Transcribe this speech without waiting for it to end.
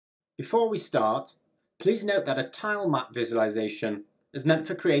Before we start, please note that a TileMap visualization is meant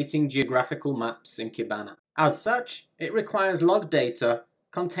for creating geographical maps in Kibana. As such, it requires log data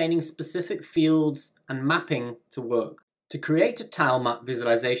containing specific fields and mapping to work. To create a TileMap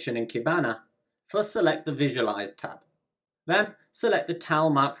visualization in Kibana, first select the Visualize tab. Then select the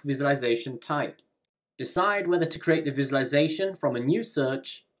TileMap visualization type. Decide whether to create the visualization from a new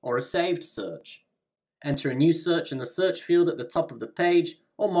search or a saved search. Enter a new search in the search field at the top of the page,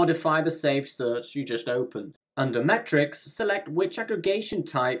 or modify the saved search you just opened. Under Metrics, select which aggregation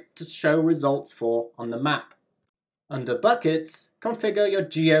type to show results for on the map. Under Buckets, configure your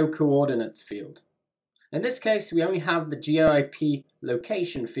geo-coordinates field. In this case, we only have the GeoIP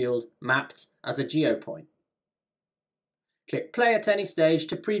location field mapped as a geopoint. Click Play at any stage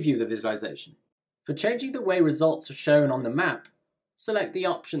to preview the visualization. For changing the way results are shown on the map, select the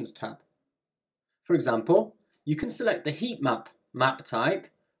Options tab. For example, you can select the heat map type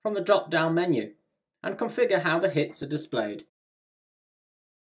from the drop-down menu and configure how the hits are displayed.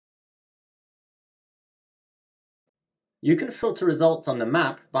 You can filter results on the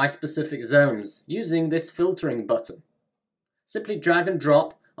map by specific zones using this filtering button. Simply drag and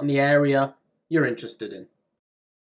drop on the area you're interested in.